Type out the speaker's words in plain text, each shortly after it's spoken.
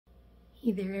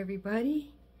Hey there,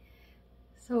 everybody.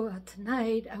 So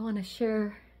tonight I want to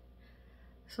share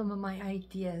some of my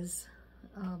ideas,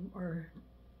 or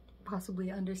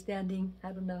possibly understanding.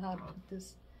 I don't know how to put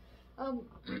this.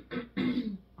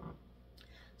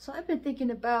 So I've been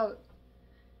thinking about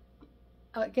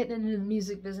getting into the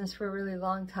music business for a really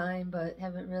long time, but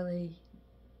haven't really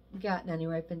gotten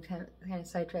anywhere. I've been kind of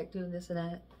sidetracked doing this and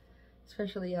that,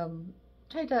 especially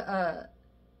trying to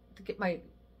get my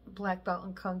black belt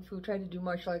in Kung Fu, tried to do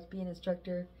martial arts, be an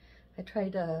instructor. I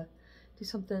tried to do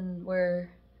something where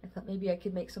I thought maybe I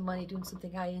could make some money doing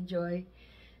something I enjoy,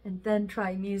 and then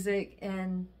try music.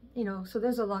 And so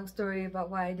there's a long story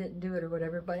about why I didn't do it or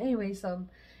whatever, but anyways, I'm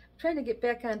trying to get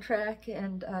back on track,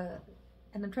 and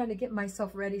I'm trying to get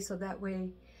myself ready so that way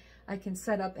I can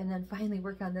set up and then finally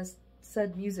work on this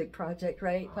said music project,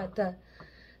 right? But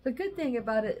the good thing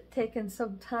about it taking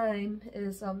some time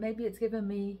is maybe it's given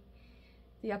me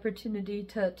the opportunity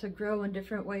to grow in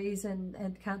different ways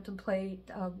and contemplate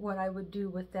what I would do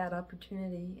with that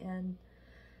opportunity. And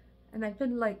I've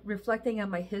been like reflecting on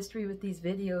my history with these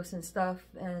videos and stuff,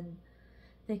 and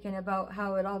thinking about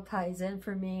how it all ties in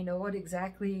for me, what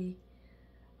exactly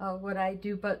what I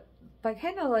do, but by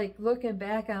kind of like looking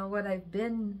back on what I've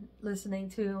been listening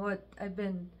to and what I've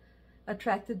been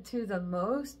attracted to the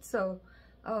most. So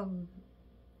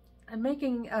I'm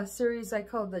making a series I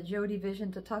call the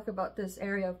JodyVision to talk about this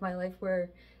area of my life where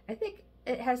I think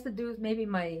it has to do with maybe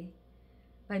my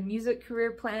music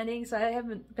career planning. So I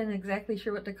haven't been exactly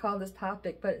sure what to call this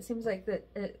topic, but it seems like that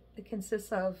it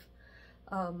consists of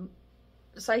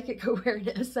psychic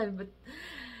awareness.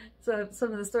 So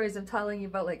some of the stories I'm telling you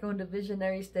about, like going to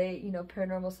visionary state,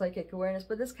 paranormal psychic awareness,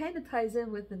 but this kind of ties in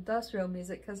with industrial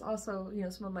music because also,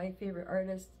 some of my favorite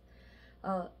artists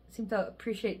seem to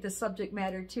appreciate this subject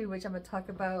matter too, which I'm going to talk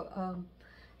about.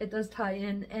 It does tie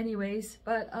in anyways,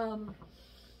 but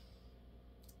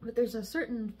there's a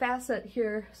certain facet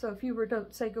here. So if you were to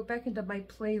say go back into my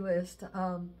playlist,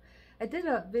 I did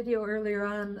a video earlier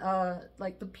on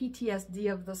like the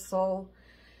PTSD of the soul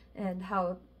and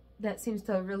how that seems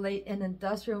to relate in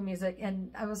industrial music, and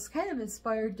I was kind of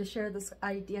inspired to share this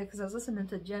idea because I was listening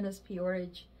to Janice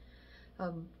Peorage,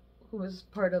 who was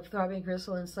part of Throbbing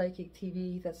Gristle and Psychic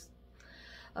TV. That's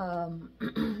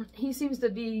he seems to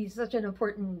be such an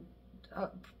important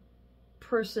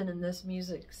person in this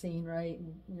music scene, right?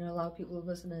 And a lot of people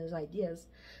listen to his ideas.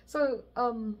 So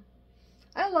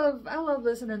I love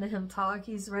listening to him talk.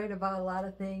 He's right about a lot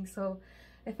of things. So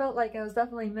I felt like I was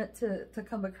definitely meant to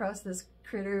come across this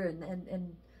critter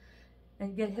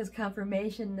and get his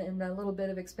confirmation and a little bit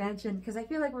of expansion, because I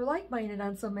feel like we're like-minded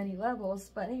on so many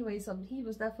levels. But anyways, he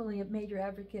was definitely a major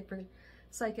advocate for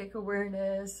psychic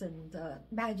awareness and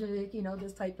magic,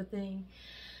 this type of thing.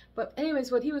 But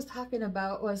anyways, what he was talking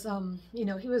about was,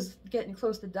 he was getting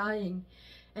close to dying,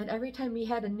 and every time he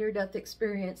had a near-death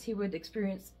experience, he would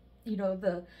experience,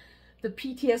 the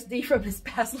PTSD from his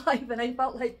past life. And I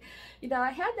felt like, I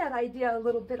had that idea a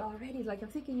little bit already. Like I'm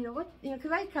thinking,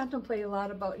 because I contemplate a lot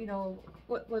about,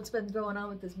 what's been going on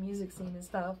with this music scene and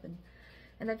stuff.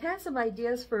 And I've had some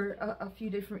ideas for a few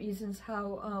different reasons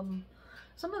how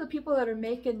some of the people that are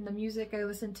making the music I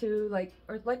listen to, like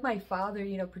my father,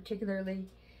 particularly,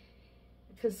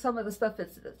 because some of the stuff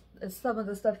is some of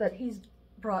the stuff that he's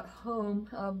brought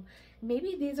home.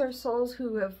 Maybe these are souls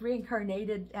who have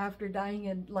reincarnated after dying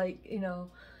in, like,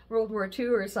 World War II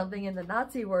or something, in the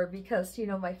Nazi war, because,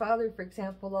 my father, for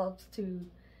example, loves to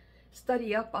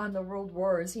study up on the world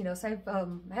wars, so I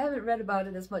haven't read about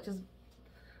it as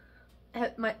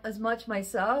much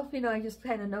myself, I just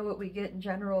kind of know what we get in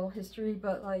general history,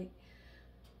 but, like,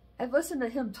 I've listened to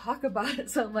him talk about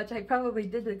it so much, I probably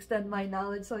did extend my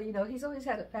knowledge. So, he's always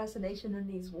had a fascination in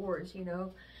these wars,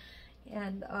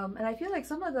 and I feel like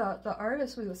some of the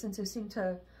artists we listen to seem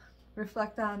to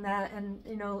reflect on that. And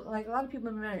like a lot of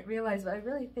people might realize, but I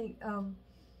really think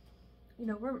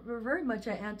we're very much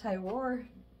an anti-war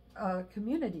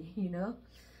community,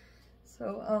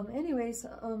 so anyways,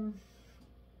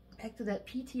 back to that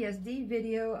PTSD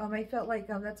video. I felt like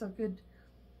that's a good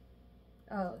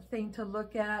thing to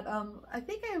look at. I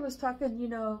think I was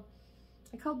talking,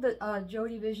 I called the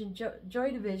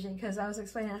JodyVision because I was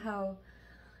explaining how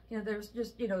there's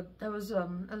just, I was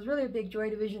really a big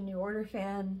JodyVision New Order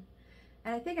fan,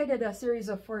 and I think I did a series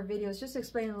of 4 videos just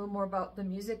explaining a little more about the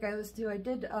music I listen to. I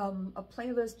did a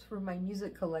playlist for my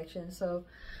music collection, so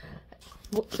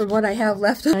for what I have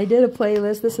left, I did a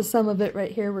playlist. This is some of it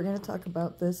right here. We're going to talk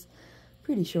about this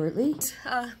pretty shortly.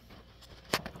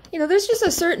 There's just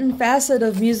a certain facet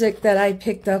of music that I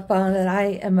picked up on that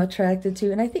I am attracted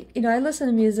to, and I think, I listen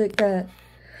to music that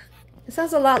It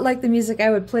sounds a lot like the music I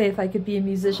would play if I could be a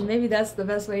musician. Maybe that's the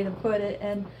best way to put it.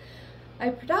 And I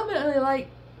predominantly like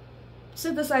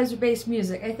synthesizer-based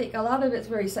music. I think a lot of it's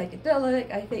very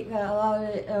psychedelic. I think that a lot of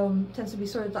it tends to be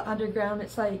sort of the underground.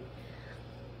 It's like,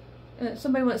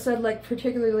 somebody once said, like,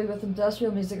 particularly with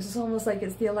industrial music, it's almost like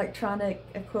it's the electronic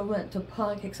equivalent to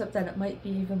punk, except that it might be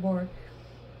even more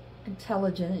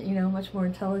intelligent, you know, much more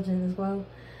intelligent as well.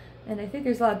 And I think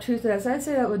there's a lot of truth to that. So I'd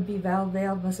say that would be Val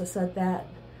Vale must have said that.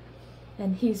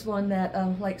 And he's one that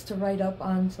likes to write up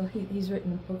on, so he's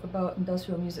written a book about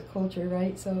industrial music culture,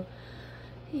 right? So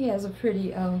he has a pretty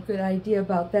good idea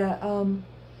about that.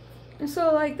 And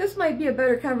so, like, this might be a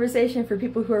better conversation for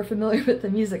people who are familiar with the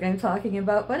music I'm talking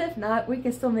about, but if not, we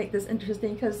can still make this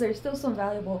interesting because there's still some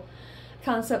valuable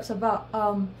concepts about,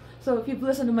 so if you've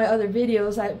listened to my other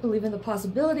videos, I believe in the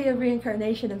possibility of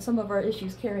reincarnation and some of our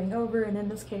issues carrying over, and in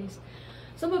this case,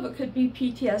 some of it could be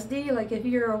PTSD, like if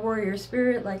you're a warrior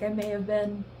spirit, like I may have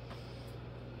been,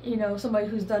 you know, somebody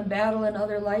who's done battle in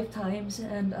other lifetimes,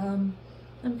 and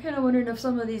I'm kind of wondering if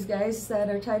some of these guys that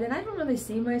are tied in, I don't really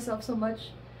see myself so much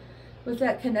with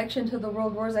that connection to the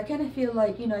world wars. I kind of feel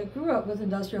like, you know, I grew up with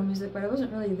industrial music, but I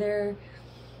wasn't really there.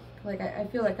 Like, I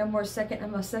feel like I'm a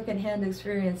second-hand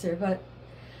experiencer, but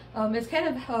it's kind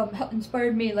of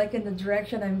inspired me, like, in the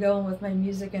direction I'm going with my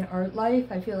music and art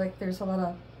life. I feel like there's a lot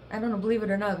of, I don't know, believe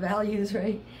it or not, values,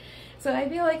 right? So I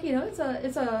feel like, you know, it's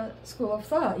a school of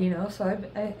thought, you know, so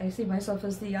I see myself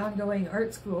as the ongoing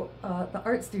art school, the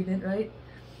art student, right?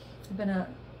 I've been a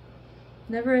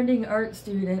never-ending art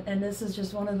student, and this is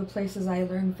just one of the places I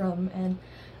learn from. And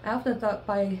I often thought,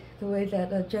 by the way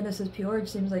that Genesis Pjorge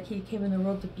seems like he came in the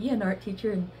world to be an art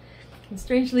teacher, and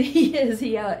strangely he is.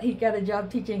 He got a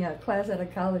job teaching a class at a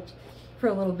college for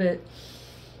a little bit.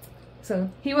 So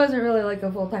he wasn't really like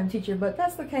a full-time teacher, but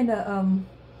that's the kind of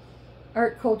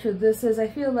art culture this is. I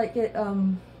feel like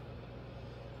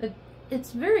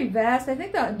it's very vast. I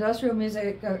think that industrial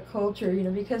music culture, you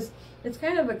know, because it's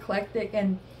kind of eclectic,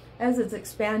 and as it's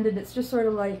expanded, it's just sort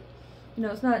of like, you know,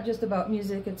 it's not just about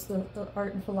music, it's the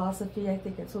art and philosophy. I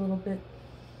think it's a little bit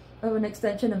of an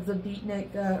extension of the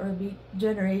beatnik or beat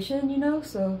generation, you know,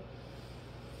 so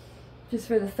just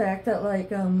for the fact that,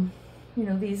 like, you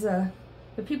know, these, the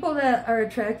people that are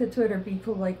attracted to it are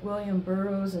people like William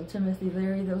Burroughs and Timothy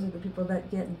Leary. Those are the people that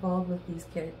get involved with these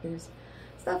characters.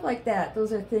 Stuff like that.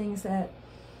 Those are things that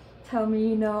tell me,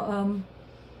 you know,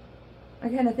 I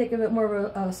kind of think of it more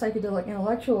of a psychedelic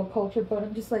intellectual culture, but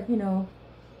I'm just like, you know,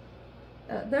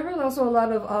 there was also a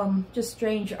lot of just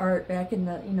strange art back in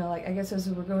the, you know, like, I guess as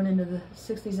we're going into the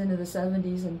 60s, into the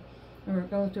 70s, and we're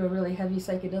going through a really heavy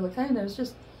psychedelic time, there was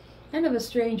just kind of a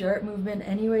strange art movement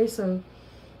anyway, so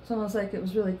it's almost like it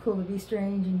was really cool to be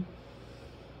strange. And,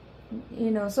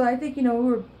 you know, so I think, you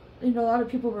know, a lot of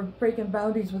people were breaking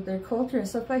boundaries with their culture and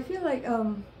stuff, but I feel like,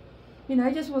 you know,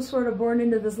 I just was sort of born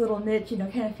into this little niche, you know,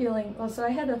 kind of feeling, well, so I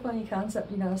had a funny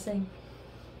concept, you know, I was saying,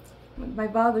 my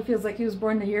father feels like he was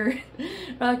born the year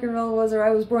rock and roll was, or I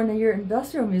was born the year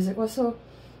industrial music was. So,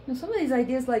 you know, some of these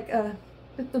ideas, like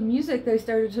the music they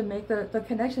started to make, the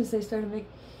connections they started to make,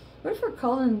 what if we're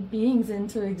calling beings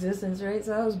into existence, right?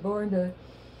 So I was born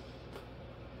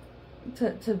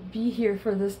to be here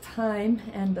for this time,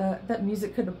 and that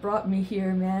music could have brought me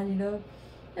here, man, you know,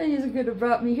 that music could have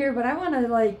brought me here, but I want to,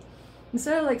 like,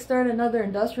 instead of, like, start another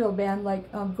industrial band,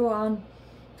 like, go on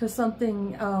to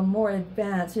something more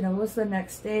advanced, you know, what's the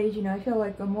next stage, you know, I feel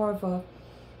like I'm more of a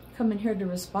coming here to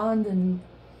respond and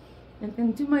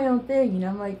do my own thing, you know,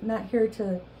 I'm like not here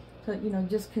to you know,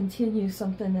 just continue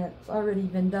something that's already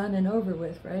been done and over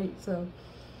with, right? So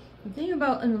the thing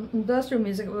about industrial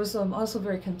music, it was also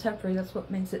very contemporary, that's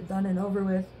what makes it done and over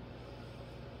with,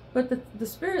 but the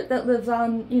spirit that lives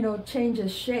on, you know,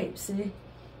 changes shape, see?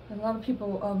 And a lot of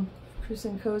people, Chris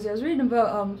and Cozy, I was reading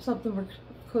about something where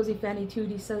Cozy Fanny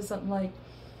Tootie says something like,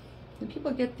 when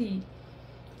people get the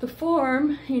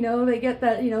form, you know, they get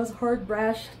that, you know, it's hard,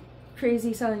 brash,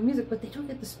 crazy sounding music, but they don't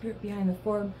get the spirit behind the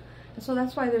form. And so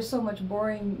that's why there's so much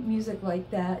boring music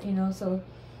like that, you know. So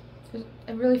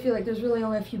I really feel like there's really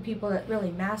only a few people that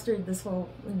really mastered this whole,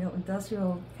 you know,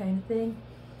 industrial kind of thing.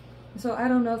 So I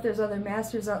don't know if there's other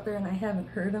masters out there, and I haven't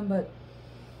heard them, but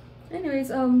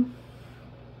anyways, I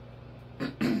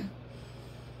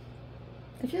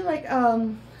feel like,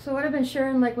 so what I've been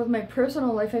sharing, like, with my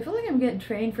personal life, I feel like I'm getting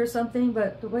trained for something,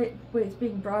 but the way it's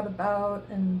being brought about,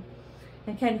 and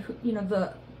kind of, you know,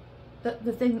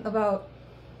 the thing about,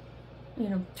 you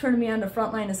know, turning me on to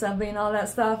frontline assembly and all that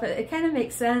stuff, it kind of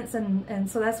makes sense,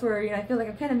 and so that's where, you know, I feel like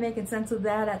I'm kind of making sense of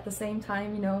that at the same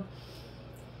time, you know.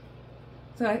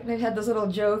 So I had this little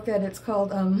joke that it's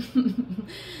called,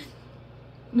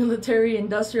 military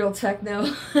industrial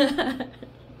techno.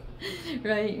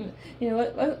 Right? You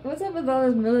know, what's up with all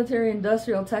this military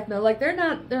industrial techno? Like, they're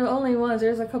not the only ones.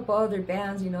 There's a couple other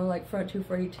bands, you know, like Front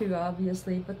 242,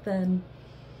 obviously, but then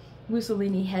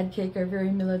Mussolini Headcake are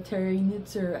very military.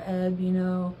 Nitzer Ebb, you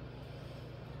know.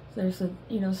 There's a,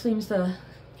 you know, seems to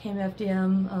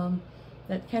KMFDM,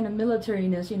 that kind of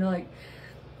militariness, you know, like,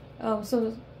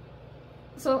 so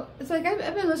it's like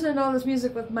I've been listening to all this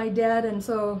music with my dad, and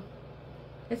so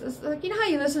it's like, you know how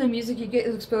you listen to music, you get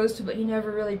exposed to, but you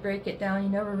never really break it down, you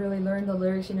never really learn the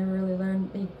lyrics, you never really learn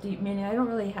the deep meaning. I don't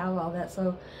really have all that,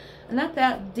 so I'm not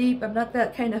that deep, I'm not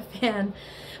that kind of fan,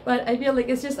 but I feel like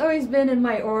it's just always been in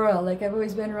my aura, like I've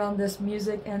always been around this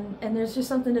music, and there's just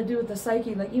something to do with the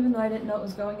psyche, like even though I didn't know what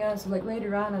was going on, so like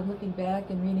later on I'm looking back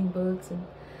and reading books, and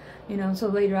you know, so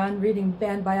later on reading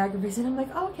band biographies, and I'm like,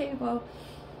 oh, okay, well,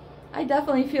 I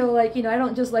definitely feel like, you know, I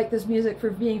don't just like this music for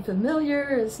being familiar.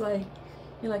 It's like,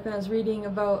 you know, like when I was reading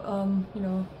about, you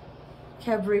know,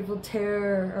 Cabaret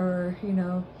Voltaire, or, you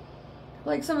know,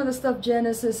 like some of the stuff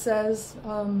Genesis says,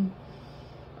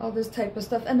 all this type of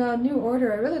stuff. And New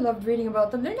Order, I really loved reading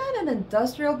about them. They're not an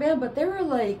industrial band, but they were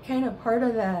like kind of part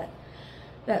of that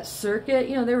circuit.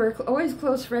 You know, they were always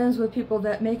close friends with people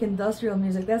that make industrial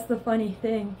music. That's the funny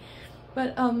thing.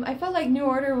 But I felt like New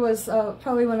Order was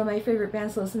probably one of my favorite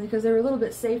bands to listen to, because they were a little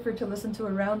bit safer to listen to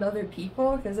around other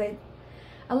people, because I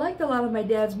liked a lot of my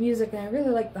dad's music, and I really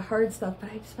liked the hard stuff, but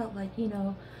I just felt like, you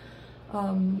know,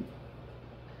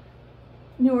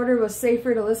 New Order was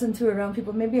safer to listen to around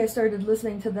people. Maybe I started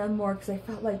listening to them more because I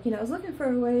felt like, you know, I was looking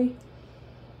for a way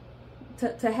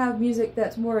to have music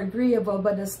that's more agreeable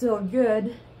but is still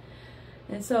good.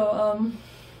 And so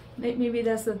maybe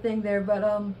that's the thing there,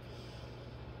 but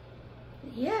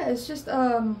yeah, it's just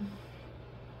some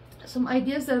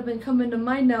ideas that have been coming to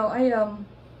mind now. I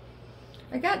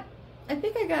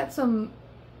think I got some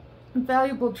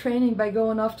valuable training by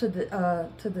going off to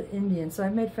the Indians. So I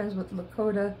made friends with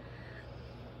Lakota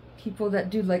people that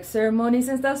do like ceremonies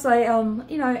and stuff. So I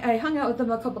you know, I hung out with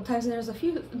them a couple times, and there's a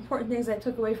few important things I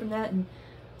took away from that, and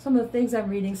some of the things I'm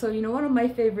reading. So, you know, one of my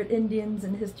favorite Indians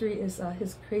in history is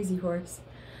his Crazy Horse,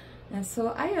 and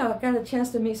so I got a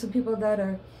chance to meet some people that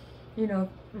are, you know,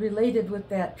 related with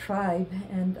that tribe,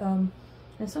 and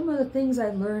some of the things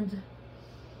I learned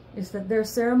is that their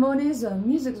ceremonies,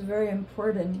 music's very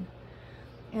important,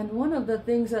 and one of the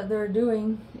things that they're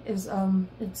doing is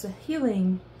it's a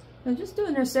healing. You know, just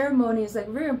doing their ceremony is like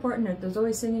very important. There's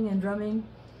always singing and drumming.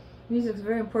 Music's a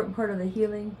very important part of the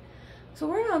healing. So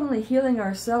we're not only healing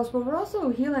ourselves, but we're also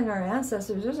healing our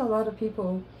ancestors. There's a lot of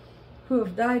people who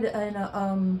have died in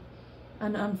an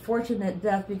unfortunate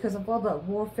death because of all the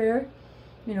warfare.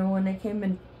 You know, when they came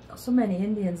in, so many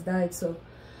Indians died. So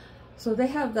they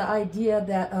have the idea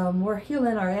that we're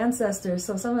healing our ancestors.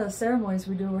 So some of the ceremonies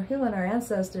we do, we're healing our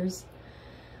ancestors.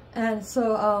 And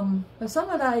so some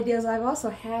of the ideas I've also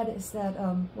had is that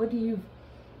whether you've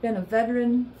been a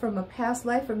veteran from a past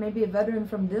life or maybe a veteran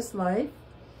from this life,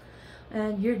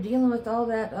 and you're dealing with all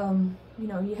that, you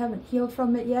know, you haven't healed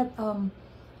from it yet,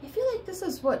 I feel like this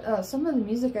is what some of the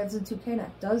music I listen to kind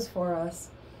of does for us.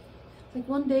 Like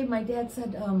one day my dad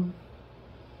said,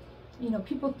 you know,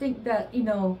 people think that, you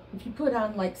know, if you put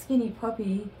on like Skinny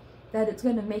Puppy, that it's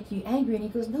going to make you angry. And he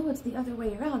goes, no, it's the other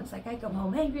way around. It's like I come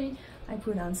home angry, I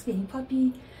put on Skinny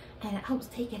Puppy, and it helps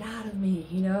take it out of me,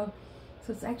 you know?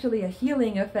 So it's actually a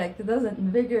healing effect. It doesn't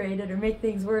invigorate it or make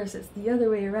things worse. It's the other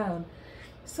way around.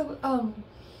 So,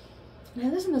 when I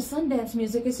listen to Sundance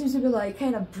music, it seems to be like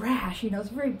kind of brash, you know? It's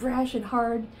very brash and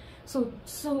hard. So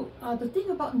the thing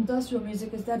about industrial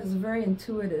music is that it's very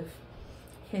intuitive.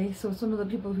 Okay, so some of the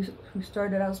people who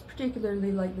started out,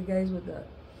 particularly like the guys with the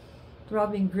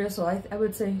Throbbing Gristle, I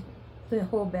would say the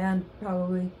whole band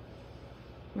probably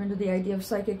were into the idea of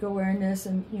psychic awareness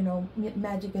and, you know,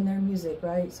 magic in their music,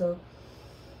 right? So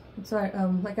like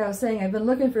I was saying, I've been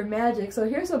looking for magic, so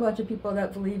here's a bunch of people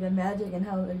that believe in magic and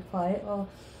how they apply it. Well,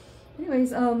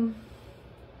 anyways, well,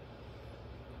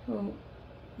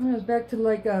 I was back to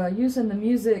like using the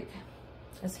music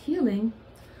as healing.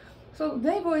 So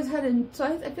they've always had, so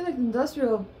I feel like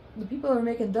the people who are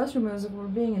making industrial music were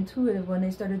being intuitive when they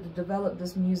started to develop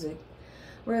this music.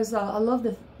 Whereas I love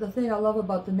the thing I love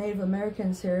about the Native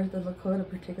Americans here, the Lakota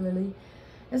particularly,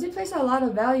 is they place a lot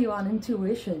of value on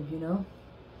intuition, you know.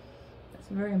 That's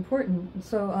very important.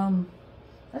 So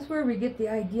that's where we get the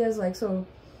ideas, like, so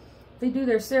they do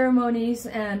their ceremonies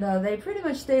and they pretty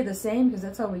much stay the same, because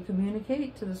that's how we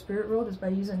communicate to the spirit world, is by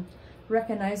using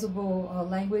recognizable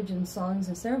language and songs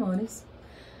and ceremonies.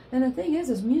 And the thing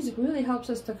is music really helps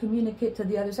us to communicate to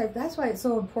the other side. That's why it's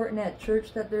so important at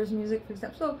church that there's music, for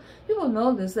example. So people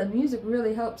know this, that music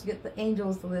really helps get the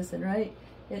angels to listen, right?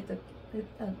 It's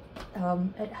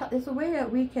a way that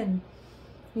we can,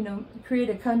 you know, create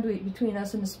a conduit between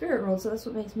us and the spirit world. So that's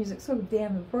what makes music so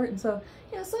damn important. So,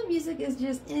 you know, some music is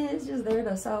just, it's just there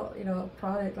to sell, you know, a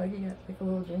product. Like you got like a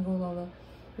little jingle while the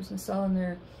person's selling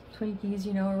their Twinkies,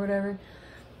 you know, or whatever.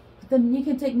 Then you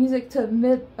can take music to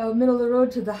middle of the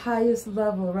road to the highest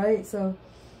level, right? So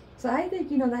I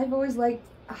think, you know, I've always liked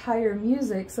higher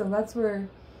music. So that's where,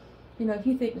 you know, if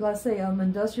you think, let's say,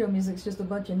 industrial music's just a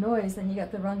bunch of noise, then you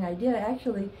got the wrong idea.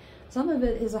 Actually, some of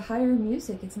it is a higher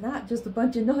music. It's not just a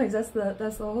bunch of noise. That's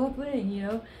the whole thing, you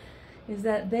know, is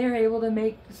that they're able to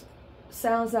make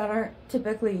sounds that aren't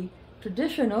typically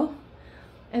traditional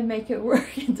and make it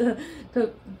work into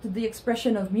the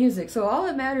expression of music. So all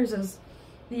that matters is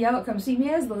the outcome. See, me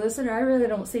as the listener, I really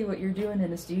don't see what you're doing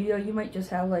in the studio. You might just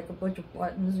have like a bunch of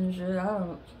buttons and shit. I don't know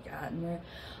what you got in there.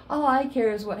 All I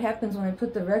care is what happens when I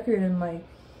put the record in my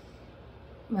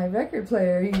record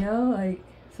player, you know, like,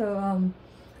 so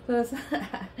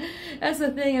that's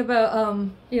the thing about,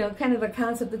 you know, kind of the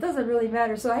concept. It doesn't really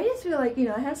matter. So I just feel like, you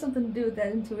know, it has something to do with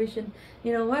that intuition,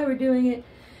 you know, why we're doing it.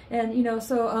 And, you know,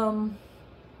 so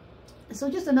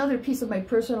just another piece of my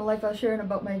personal life I was sharing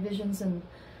about my visions and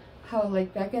how,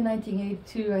 like, back in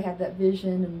 1982, I had that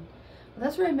vision, and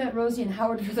that's where I met Rosie and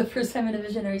Howard for the first time in a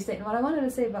visionary state. And what I wanted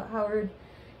to say about Howard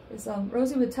is,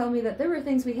 Rosie would tell me that there were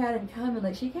things we had in common.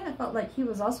 Like, she kind of felt like he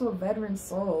was also a veteran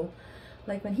soul.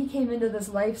 Like, when he came into this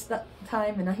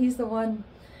lifetime, and he's the one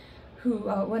who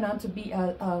went on to be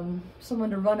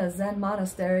someone to run a Zen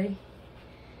monastery.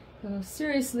 So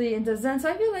seriously into Zen. So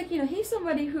I feel like, you know, he's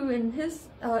somebody who in his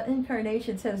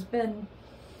incarnations has been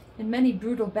in many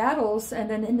brutal battles, and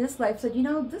then in this life said, you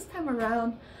know, this time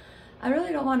around, I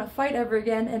really don't want to fight ever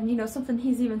again. And, you know, something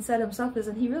he's even said himself is,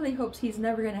 and he really hopes he's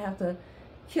never going to have to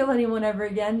kill anyone ever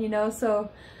again, you know. So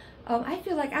I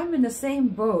feel like I'm in the same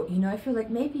boat, you know. I feel like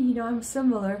maybe, you know, I'm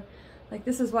similar. Like,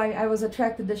 this is why I was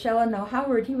attracted to Shella. Now,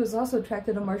 Howard, he was also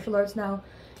attracted to martial arts. Now,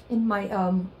 in my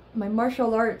my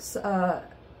martial arts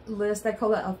list, I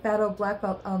call it a Fat Old Black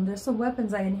Belt. There's some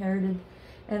weapons I inherited,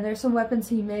 and there's some weapons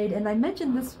he made. And I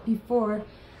mentioned this before.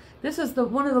 This is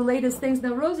one of the latest things.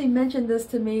 Now, Rosie mentioned this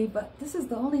to me, but this is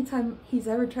the only time he's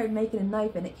ever tried making a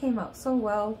knife, and it came out so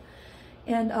well.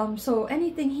 And so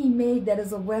anything he made that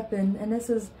is a weapon, and this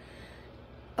is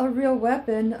a real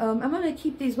weapon, I'm going to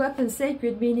keep these weapons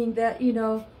sacred, meaning that, you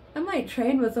know, I might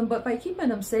train with them, but by keeping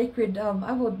them sacred,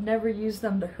 I will never use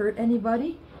them to hurt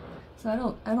anybody.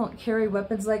 So I don't carry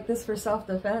weapons like this for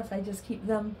self-defense. I just keep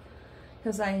them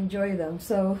because I enjoy them.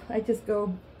 So I just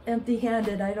go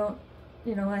empty-handed. I don't,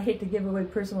 you know, I hate to give away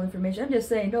personal information. I'm just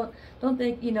saying, don't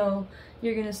think, you know,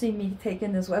 you're going to see me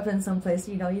taking this weapon someplace.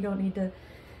 You know, you don't need to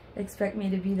expect me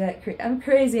to be that crazy. I'm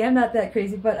crazy. I'm not that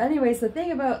crazy. But anyways, the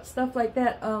thing about stuff like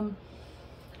that,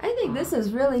 I think this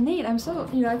is really neat. I'm so,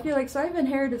 you know, I feel like, so I've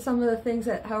inherited some of the things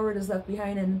that Howard has left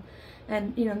behind,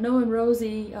 and you know, knowing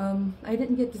Rosie, I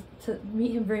didn't get to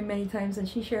meet him very many times, and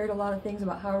she shared a lot of things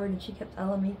about Howard, and she kept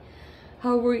telling me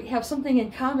how we have something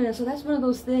in common. And so that's one of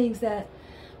those things that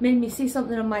made me see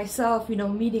something in myself, you know,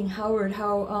 meeting Howard,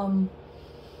 how,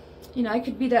 you know, I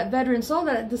could be that veteran soul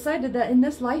that decided that in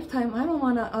this lifetime, I don't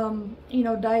want to, you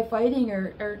know, die fighting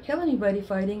or kill anybody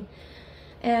fighting.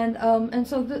 And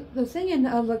so the thing in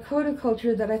Lakota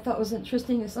culture that I thought was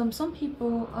interesting is some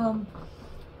people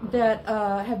that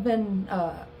have been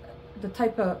the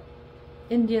type of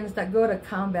Indians that go to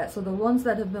combat, so the ones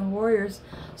that have been warriors,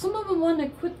 some of them want to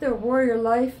quit their warrior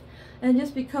life and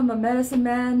just become a medicine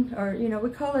man, or, you know, we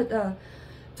call it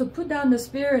to put down the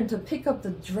spear and to pick up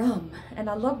the drum. And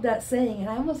I love that saying, and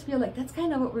I almost feel like that's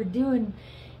kind of what we're doing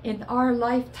in our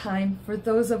lifetime for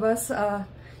those of us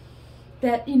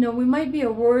that, you know, we might be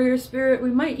a warrior spirit, we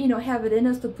might, you know, have it in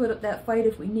us to put up that fight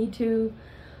if we need to,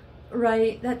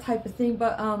 right, that type of thing.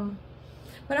 But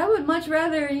I would much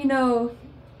rather, you know,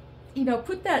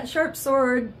 put that sharp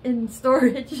sword in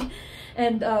storage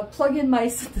and plug in my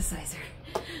synthesizer,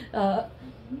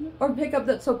 or pick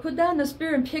up so put down the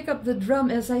spear and pick up the drum,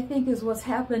 as I think is what's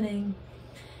happening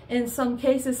in some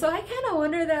cases. So I kind of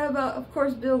wonder that about, of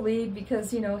course, Bill Lee,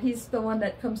 because, you know, he's the one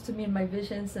that comes to me in my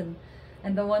visions, and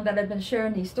the one that I've been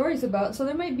sharing these stories about. So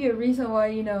there might be a reason why,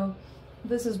 you know,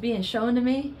 this is being shown to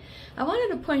me. I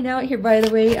wanted to point out here, by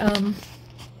the way,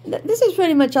 this is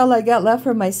pretty much all I got left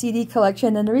from my CD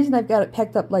collection, and the reason I've got it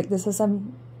packed up like this is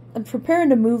I'm preparing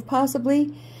to move,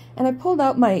 possibly, and I pulled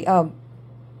out my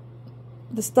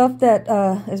the stuff that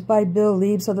is by Bill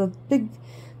Lee. So the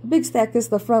big stack is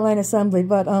the Frontline Assembly,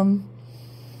 but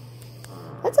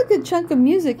that's a good chunk of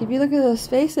music if you look at the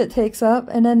space it takes up.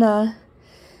 And then,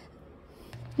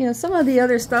 you know, some of the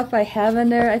other stuff I have in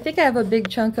there, I think I have a big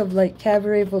chunk of like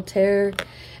Cabaret Voltaire,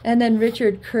 and then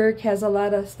Richard Kirk has a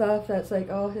lot of stuff that's like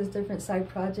all his different side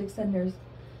projects. And there's,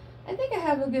 I think I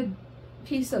have a good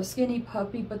piece of Skinny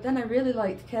Puppy, but then I really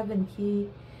liked Kevin Key,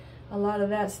 a lot of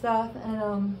that stuff.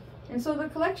 And so the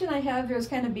collection I have here is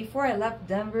kind of before I left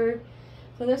Denver.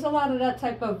 So there's a lot of that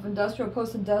type of industrial,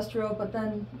 post-industrial, but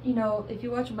then, you know, if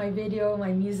you watch my video,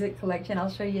 my music collection, I'll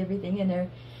show you everything in there.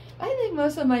 I think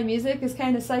most of my music is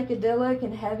kind of psychedelic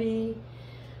and heavy.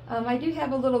 I do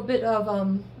have a little bit of,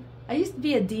 I used to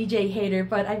be a DJ hater,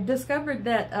 but I've discovered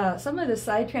that some of the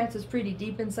side trance is pretty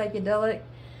deep in psychedelic.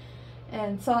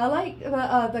 And so I like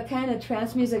the kind of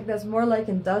trance music that's more like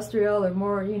industrial or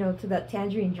more, you know, to that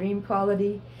Tangerine Dream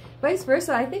quality. Vice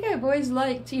versa, I think I've always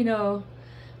liked, you know,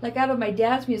 like out of my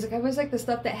dad's music, I always liked the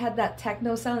stuff that had that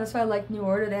techno sound. That's why I like New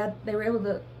Order. They were able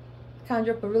to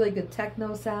conjure up a really good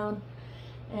techno sound.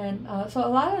 And so a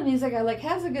lot of the music I like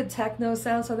has a good techno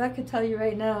sound, so that could tell you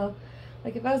right now,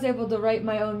 like if I was able to write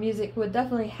my own music, it would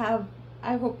definitely have,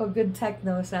 I hope, a good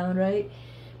techno sound, right?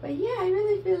 But yeah, I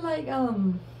really feel like,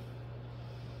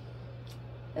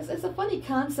 it's a funny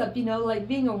concept, you know, like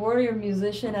being a warrior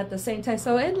musician at the same time.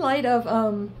 So in light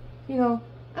of, you know,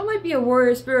 I might be a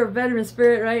warrior spirit, a veteran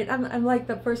spirit, right? I'm like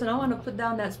the person, I want to put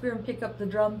down that spear and pick up the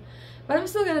drum. But I'm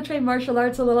still going to train martial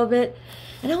arts a little bit.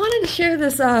 And I wanted to share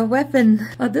this weapon.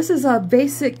 This is a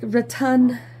basic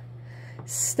rattan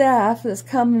staff that's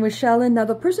common with Shaolin. Now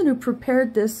the person who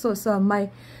prepared this was my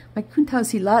Kuntao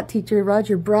Silat teacher,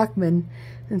 Roger Brockman.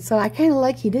 And so I kind of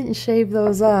like he didn't shave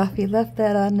those off. He left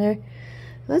that on there.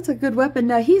 That's a good weapon.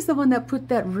 Now he's the one that put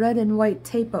that red and white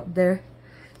tape up there.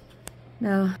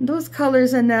 Now those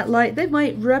colors and that light, they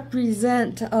might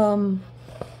represent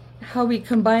how we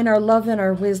combine our love and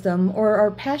our wisdom, or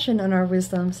our passion and our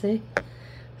wisdom, see?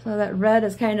 So that red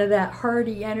is kind of that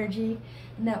hardy energy,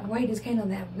 and that white is kind of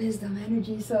that wisdom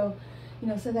energy. So, you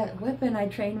know, so that weapon I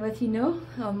train with, you know,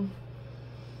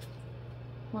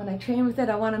 when I train with it,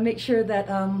 I want to make sure that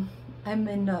I'm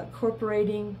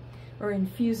incorporating or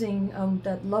infusing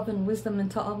that love and wisdom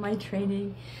into all my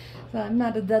training. So I'm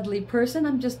not a deadly person,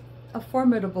 I'm just a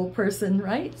formidable person,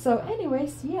 right? So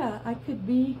anyways, yeah, I could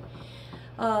be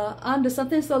onto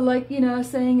something. So like, you know, I was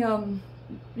saying,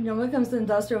 you know, when it comes to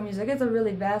industrial music, it's a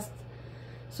really vast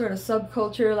sort of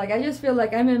subculture. Like, I just feel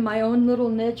like I'm in my own little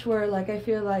niche where, like, I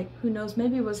feel like, who knows,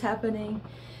 maybe what's happening,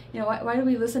 you know, why do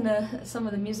we listen to some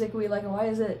of the music we like, and why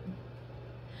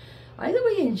do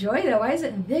we enjoy that? Why is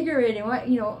it invigorating? Why,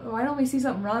 you know, why don't we see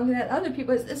something wrong with that? Other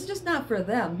people, it's just not for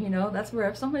them, you know. That's where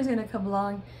if somebody's going to come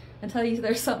along and tell you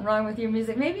there's something wrong with your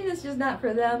music, maybe it's just not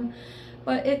for them,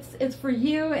 but it's for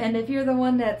you. And if you're the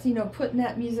one that's, you know, putting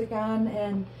that music on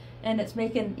and it's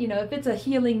making, you know, if it's a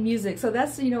healing music, so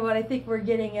that's, you know, what I think we're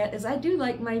getting at is I do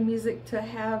like my music to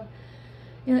have,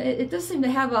 you know, it does seem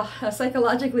to have a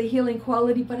psychologically healing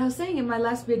quality. But I was saying in my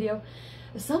last video,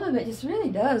 some of it just really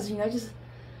does, you know, just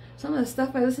some of the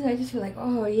stuff I listen to, I just feel like,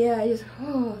 oh yeah,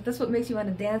 that's what makes you want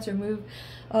to dance or move.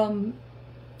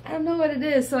 I don't know what it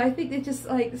is. So I think it just,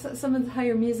 like, some of the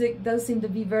higher music does seem to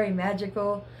be very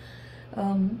magical.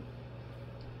 And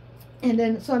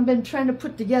then, so I've been trying to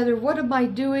put together, what am I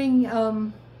doing?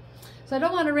 So I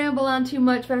don't want to ramble on too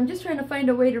much, but I'm just trying to find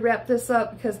a way to wrap this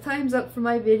up because time's up for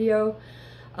my video.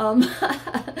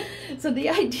 So the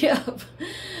idea of,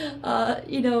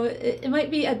 you know, it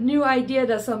might be a new idea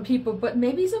to some people, but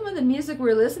maybe some of the music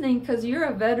we're listening, because you're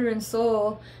a veteran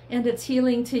soul and it's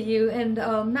healing to you. And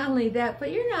not only that,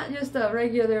 but you're not just a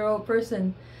regular old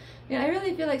person. You know, I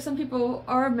really feel like some people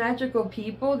are magical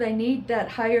people. They need that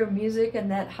higher music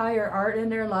and that higher art in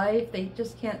their life. They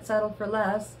just can't settle for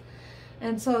less.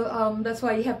 And so that's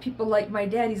why you have people like my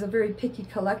dad. He's a very picky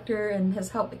collector and has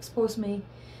helped expose me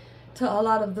to a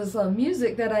lot of this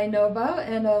music that I know about.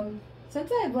 And since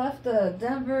I've left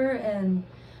Denver and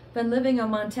been living in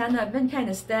Montana, I've been kind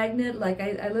of stagnant. Like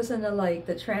I listen to like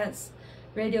the trance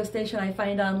radio station I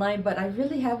find online, but I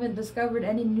really haven't discovered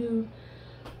any new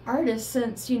artists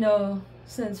since, you know,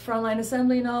 since Frontline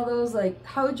Assembly and all those, like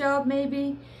How Job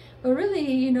maybe. But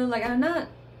really, you know, like I'm not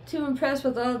too impressed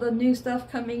with all the new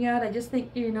stuff coming out. I just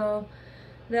think, you know,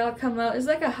 they all come out. It's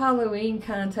like a Halloween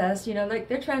contest, you know, like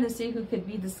they're trying to see who could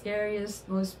be the scariest,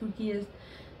 most spookiest,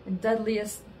 and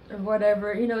deadliest, or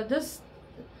whatever. You know, just,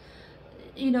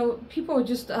 you know, people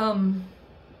just, I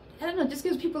don't know, just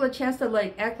gives people a chance to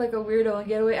like act like a weirdo and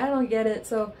get away. I don't get it.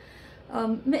 So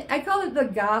I call it the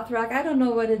goth rock. I don't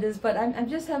know what it is, but I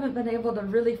just haven't been able to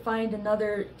really find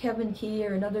another Kevin Key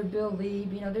or another Bill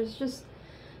Lieb. You know, there's just,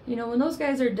 you know, when those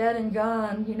guys are dead and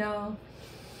gone, you know,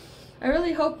 I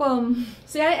really hope,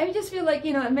 see, I just feel like,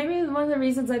 you know, maybe one of the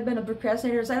reasons I've been a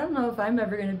procrastinator is I don't know if I'm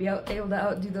ever going to be able to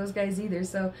outdo those guys either,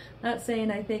 so not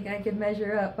saying I think I could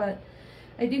measure up, but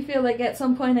I do feel like at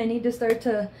some point I need to start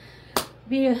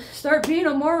being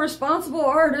a more responsible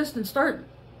artist and start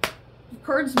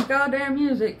recording some goddamn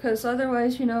music, because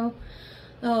otherwise, you know,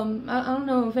 I don't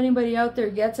know if anybody out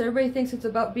there gets it. Everybody thinks it's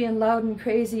about being loud and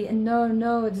crazy, and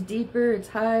no, it's deeper, it's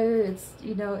higher, it's,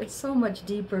 you know, it's so much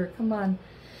deeper. Come on.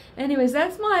 Anyways,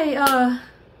 that's my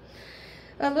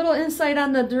a little insight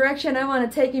on the direction I want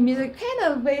to take in music,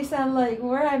 kind of based on like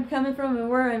where I'm coming from and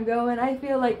where I'm going. I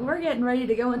feel like we're getting ready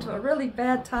to go into a really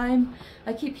bad time.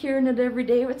 I keep hearing it every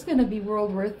day. It's going to be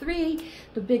World War III.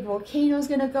 The big volcano's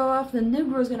going to go off. The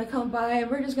Negro's going to come by,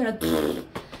 and we're just going to...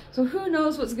 So who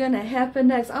knows what's going to happen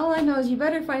next? All I know is you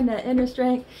better find that inner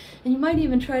strength, and you might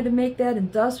even try to make that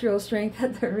industrial strength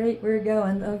at the rate we're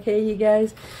going. Okay, you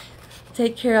guys?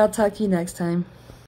 Take care. I'll talk to you next time.